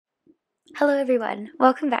Hello everyone,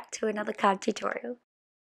 welcome back to another card tutorial.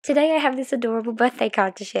 Today I have this adorable birthday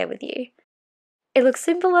card to share with you. It looks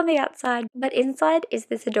simple on the outside, but inside is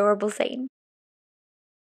this adorable scene.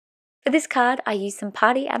 For this card I used some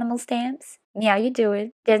party animal stamps, Meow You Doin,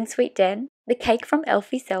 Den Sweet Den, the cake from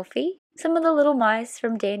Elfie Selfie, some of the little mice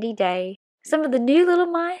from Dandy Day, some of the new little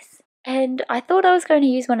mice, and I thought I was going to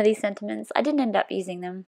use one of these sentiments. I didn't end up using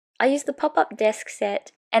them. I used the pop-up desk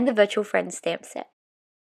set and the virtual friends stamp set.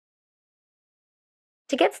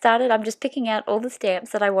 To get started, I'm just picking out all the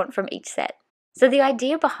stamps that I want from each set. So the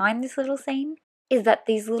idea behind this little scene is that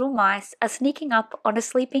these little mice are sneaking up on a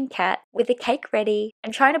sleeping cat with a cake ready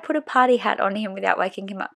and trying to put a party hat on him without waking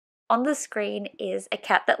him up. On the screen is a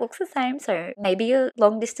cat that looks the same, so maybe a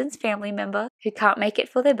long-distance family member who can't make it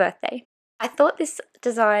for their birthday. I thought this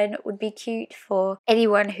design would be cute for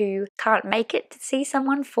anyone who can't make it to see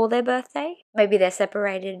someone for their birthday. Maybe they're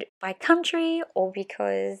separated by country or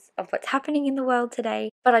because of what's happening in the world today.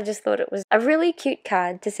 But I just thought it was a really cute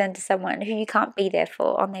card to send to someone who you can't be there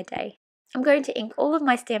for on their day. I'm going to ink all of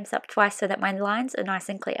my stamps up twice so that my lines are nice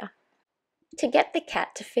and clear. To get the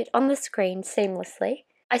cat to fit on the screen seamlessly,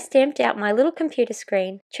 I stamped out my little computer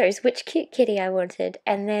screen, chose which cute kitty I wanted,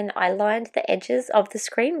 and then I lined the edges of the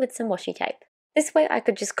screen with some washi tape. This way I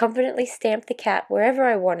could just confidently stamp the cat wherever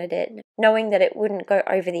I wanted it, knowing that it wouldn't go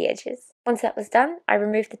over the edges. Once that was done, I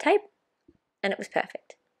removed the tape, and it was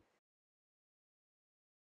perfect.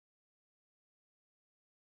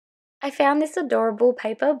 I found this adorable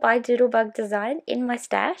paper by Doodlebug Design in my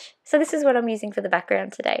stash, so this is what I'm using for the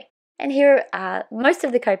background today. And here are most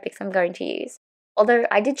of the Copics I'm going to use. Although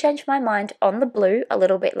I did change my mind on the blue a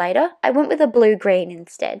little bit later, I went with a blue-green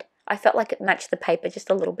instead. I felt like it matched the paper just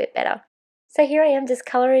a little bit better. So here I am just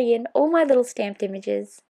colouring in all my little stamped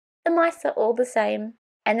images. The mice are all the same,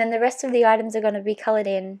 and then the rest of the items are going to be coloured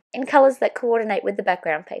in colours that coordinate with the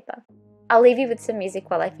background paper. I'll leave you with some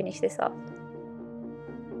music while I finish this off.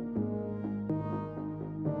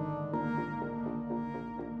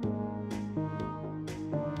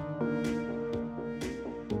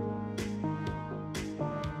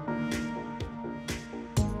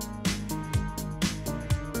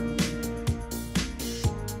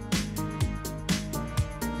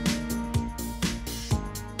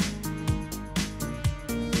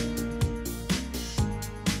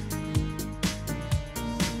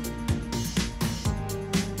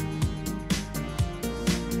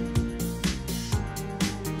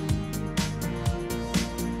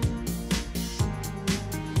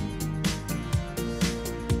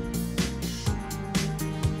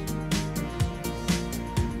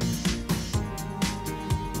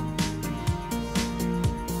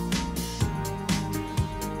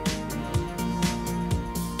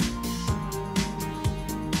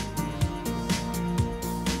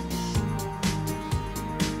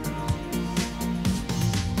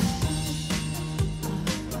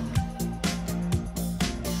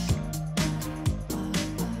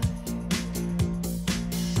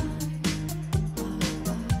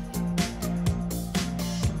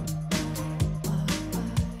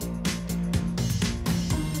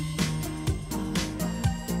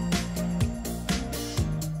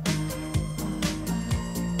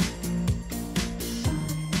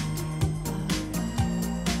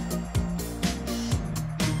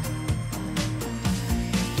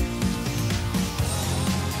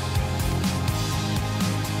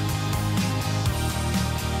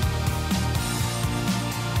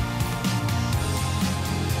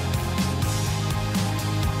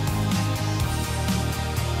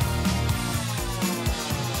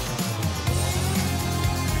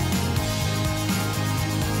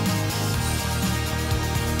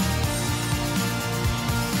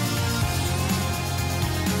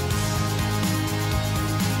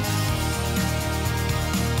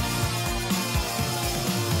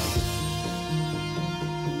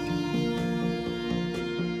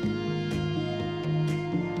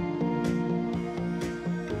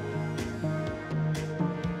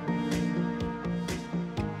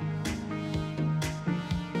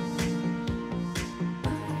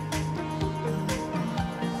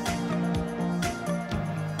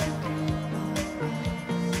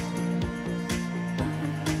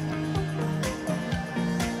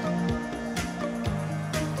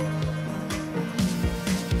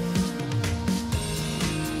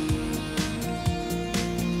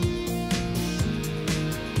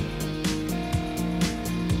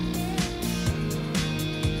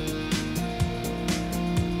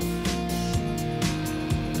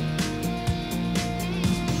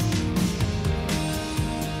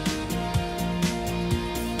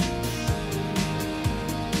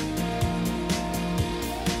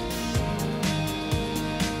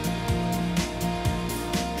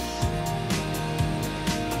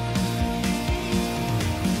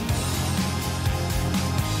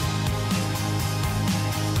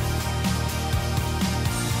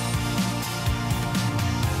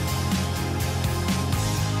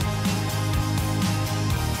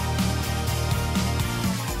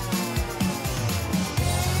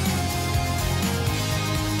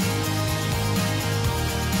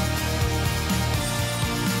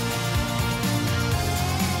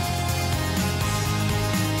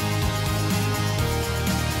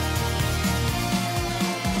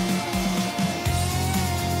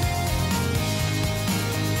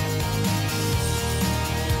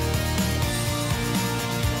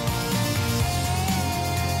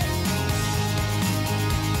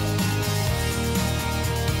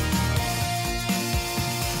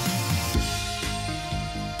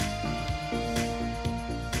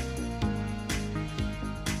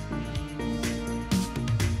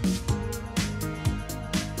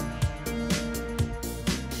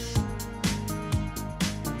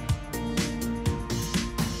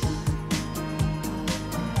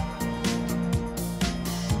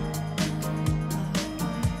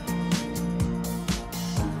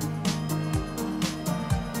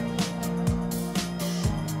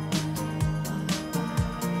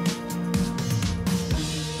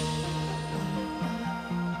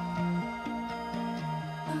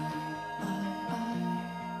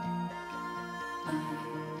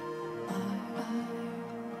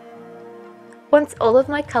 Once all of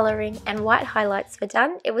my colouring and white highlights were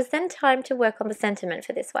done, it was then time to work on the sentiment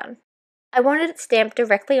for this one. I wanted it stamped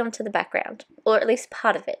directly onto the background, or at least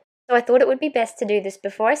part of it, so I thought it would be best to do this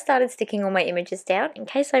before I started sticking all my images down in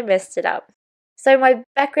case I messed it up. So my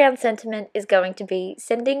background sentiment is going to be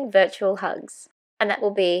sending virtual hugs, and that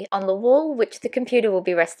will be on the wall which the computer will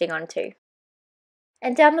be resting onto.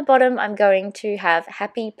 And down the bottom I'm going to have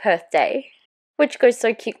happy birthday, which goes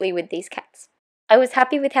so cutely with these cats. I was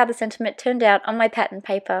happy with how the sentiment turned out on my pattern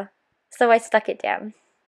paper, so I stuck it down.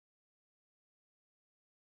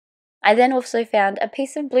 I then also found a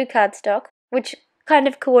piece of blue cardstock, which kind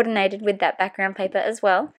of coordinated with that background paper as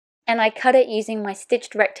well, and I cut it using my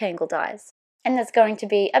stitched rectangle dies. And there's going to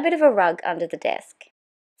be a bit of a rug under the desk.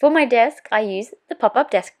 For my desk, I use the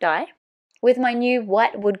pop-up desk die with my new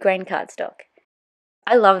white wood grain cardstock.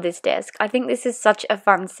 I love this desk. I think this is such a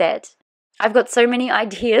fun set. I've got so many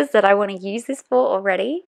ideas that I want to use this for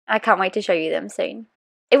already. I can't wait to show you them soon.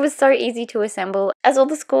 It was so easy to assemble as all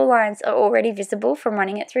the score lines are already visible from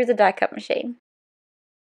running it through the die cut machine.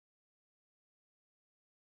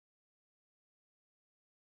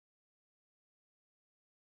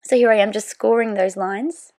 So here I am just scoring those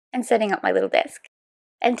lines and setting up my little desk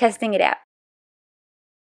and testing it out.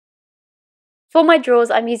 For my drawers,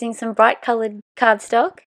 I'm using some bright coloured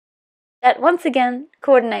cardstock that once again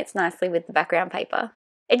coordinates nicely with the background paper.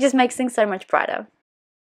 It just makes things so much brighter.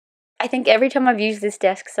 I think every time I've used this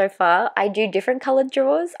desk so far, I do different coloured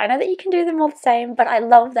drawers. I know that you can do them all the same, but I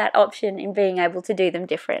love that option in being able to do them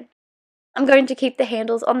different. I'm going to keep the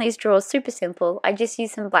handles on these drawers super simple. I just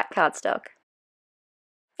use some black cardstock.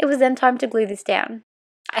 It was then time to glue this down.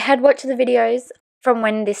 I had watched the videos from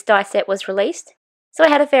when this die set was released, so I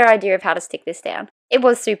had a fair idea of how to stick this down. It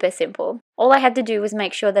was super simple. All I had to do was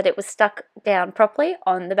make sure that it was stuck down properly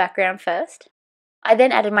on the background first. I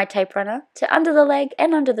then added my tape runner to under the leg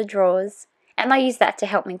and under the drawers, and I used that to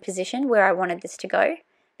help me position where I wanted this to go,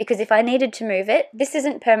 because if I needed to move it, this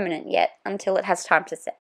isn't permanent yet until it has time to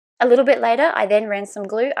set. A little bit later, I then ran some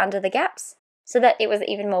glue under the gaps so that it was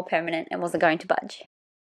even more permanent and wasn't going to budge.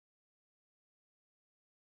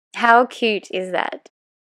 How cute is that?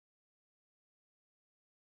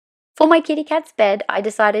 For my kitty cat's bed, I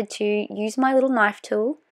decided to use my little knife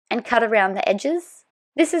tool and cut around the edges.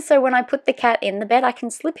 This is so when I put the cat in the bed, I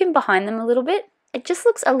can slip him behind them a little bit. It just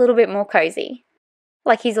looks a little bit more cozy,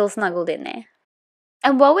 like he's all snuggled in there.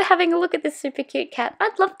 And while we're having a look at this super cute cat,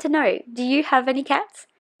 I'd love to know, do you have any cats?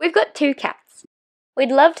 We've got 2 cats.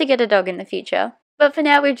 We'd love to get a dog in the future, but for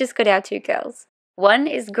now we've just got our 2 girls. One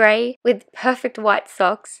is grey with perfect white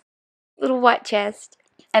socks, little white chest,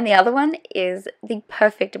 and the other one is the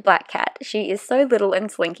perfect black cat. She is so little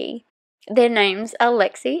and slinky. Their names are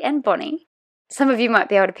Lexi and Bonnie. Some of you might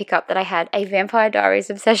be able to pick up that I had a Vampire Diaries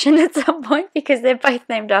obsession at some point because they're both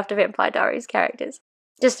named after Vampire Diaries characters.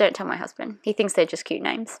 Just don't tell my husband. He thinks they're just cute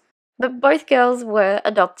names. But both girls were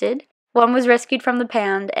adopted. One was rescued from the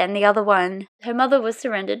pound and the other one, her mother was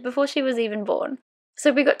surrendered before she was even born.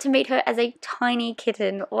 So we got to meet her as a tiny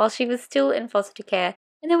kitten while she was still in foster care,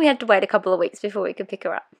 and then we had to wait a couple of weeks before we could pick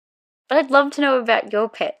her up. But I'd love to know about your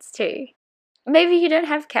pets too. Maybe you don't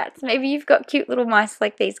have cats. Maybe you've got cute little mice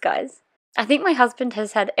like these guys. I think my husband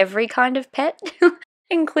has had every kind of pet,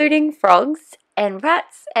 including frogs and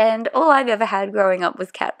rats, and all I've ever had growing up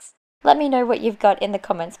was cats. Let me know what you've got in the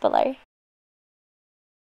comments below.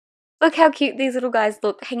 Look how cute these little guys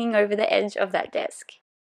look hanging over the edge of that desk.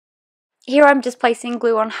 Here I'm just placing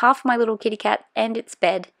glue on half my little kitty cat and its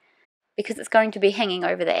bed, because it's going to be hanging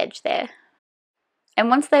over the edge there. And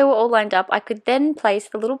once they were all lined up, I could then place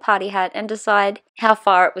the little party hat and decide how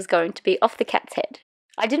far it was going to be off the cat's head.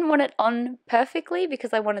 I didn't want it on perfectly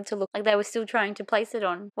because I wanted to look like they were still trying to place it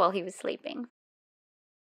on while he was sleeping.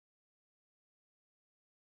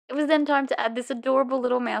 It was then time to add this adorable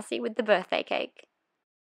little mousie with the birthday cake.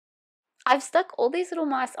 I've stuck all these little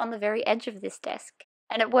mice on the very edge of this desk,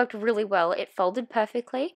 and it worked really well. It folded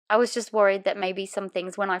perfectly. I was just worried that maybe some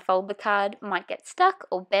things when I fold the card might get stuck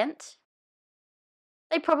or bent.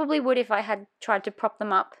 They probably would if I had tried to prop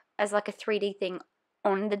them up as like a 3D thing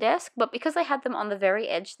on the desk, but because I had them on the very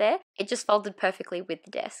edge there, it just folded perfectly with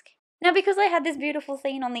the desk. Now, because I had this beautiful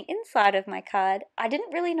scene on the inside of my card, I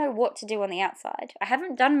didn't really know what to do on the outside. I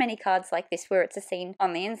haven't done many cards like this where it's a scene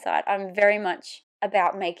on the inside. I'm very much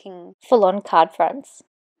about making full-on card fronts.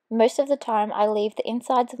 Most of the time, I leave the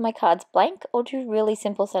insides of my cards blank or do really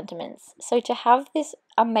simple sentiments. So to have this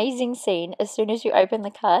amazing scene as soon as you open the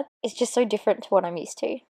card is just so different to what I'm used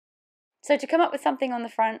to. So to come up with something on the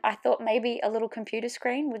front, I thought maybe a little computer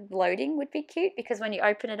screen with loading would be cute because when you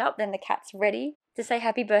open it up, then the cat's ready to say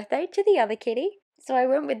happy birthday to the other kitty. So I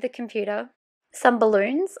went with the computer. Some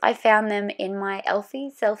balloons, I found them in my Elfie,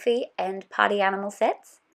 Selfie and Party Animal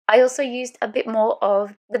sets. I also used a bit more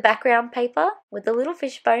of the background paper with the little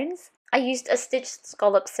fish bones. I used a stitched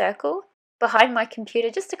scallop circle behind my computer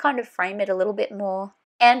just to kind of frame it a little bit more.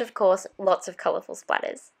 And of course, lots of colourful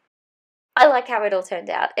splatters. I like how it all turned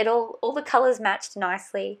out. All the colours matched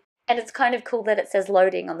nicely. And it's kind of cool that it says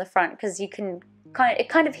loading on the front because it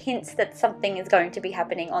kind of hints that something is going to be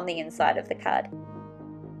happening on the inside of the card.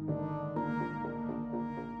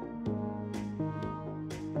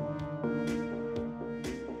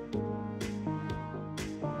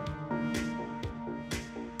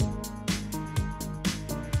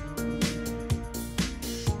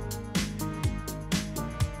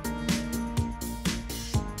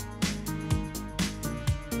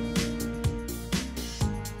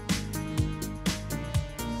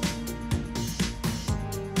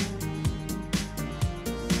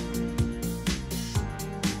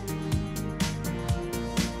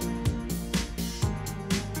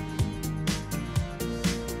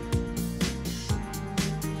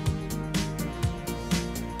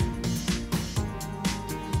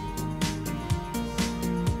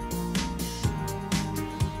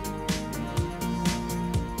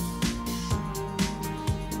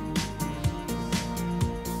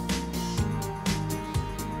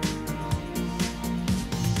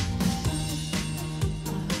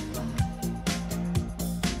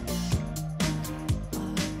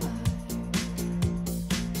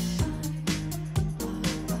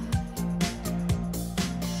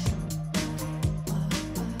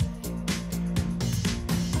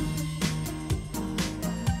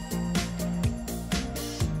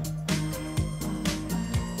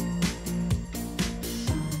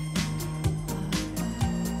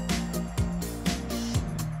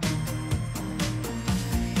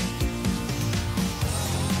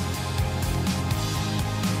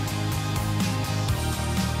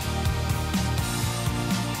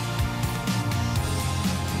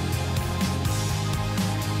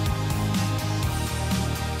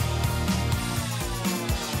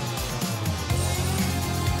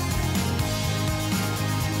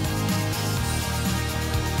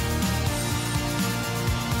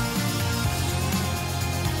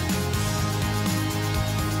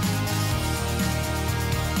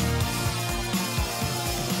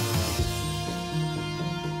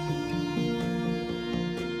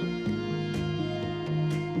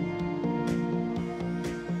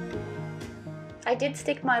 I did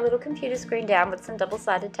stick my little computer screen down with some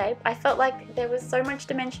double-sided tape. I felt like there was so much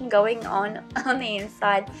dimension going on the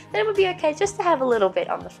inside that it would be okay just to have a little bit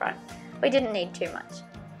on the front. We didn't need too much.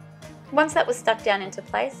 Once that was stuck down into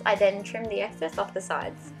place, I then trimmed the excess off the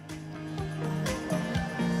sides.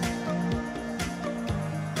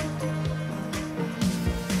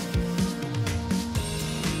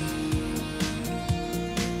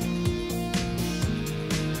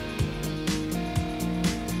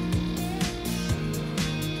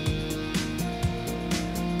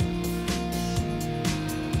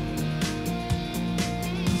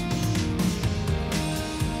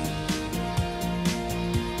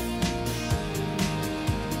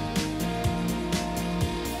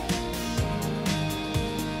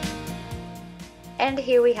 And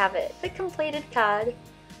here we have it, the completed card.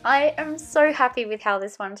 I am so happy with how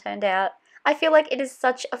this one turned out. I feel like it is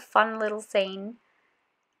such a fun little scene.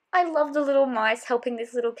 I love the little mice helping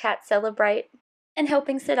this little cat celebrate and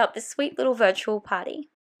helping set up this sweet little virtual party.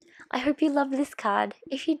 I hope you loved this card.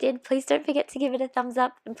 If you did, please don't forget to give it a thumbs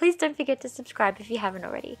up and please don't forget to subscribe if you haven't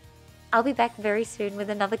already. I'll be back very soon with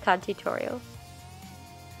another card tutorial.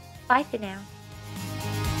 Bye for now.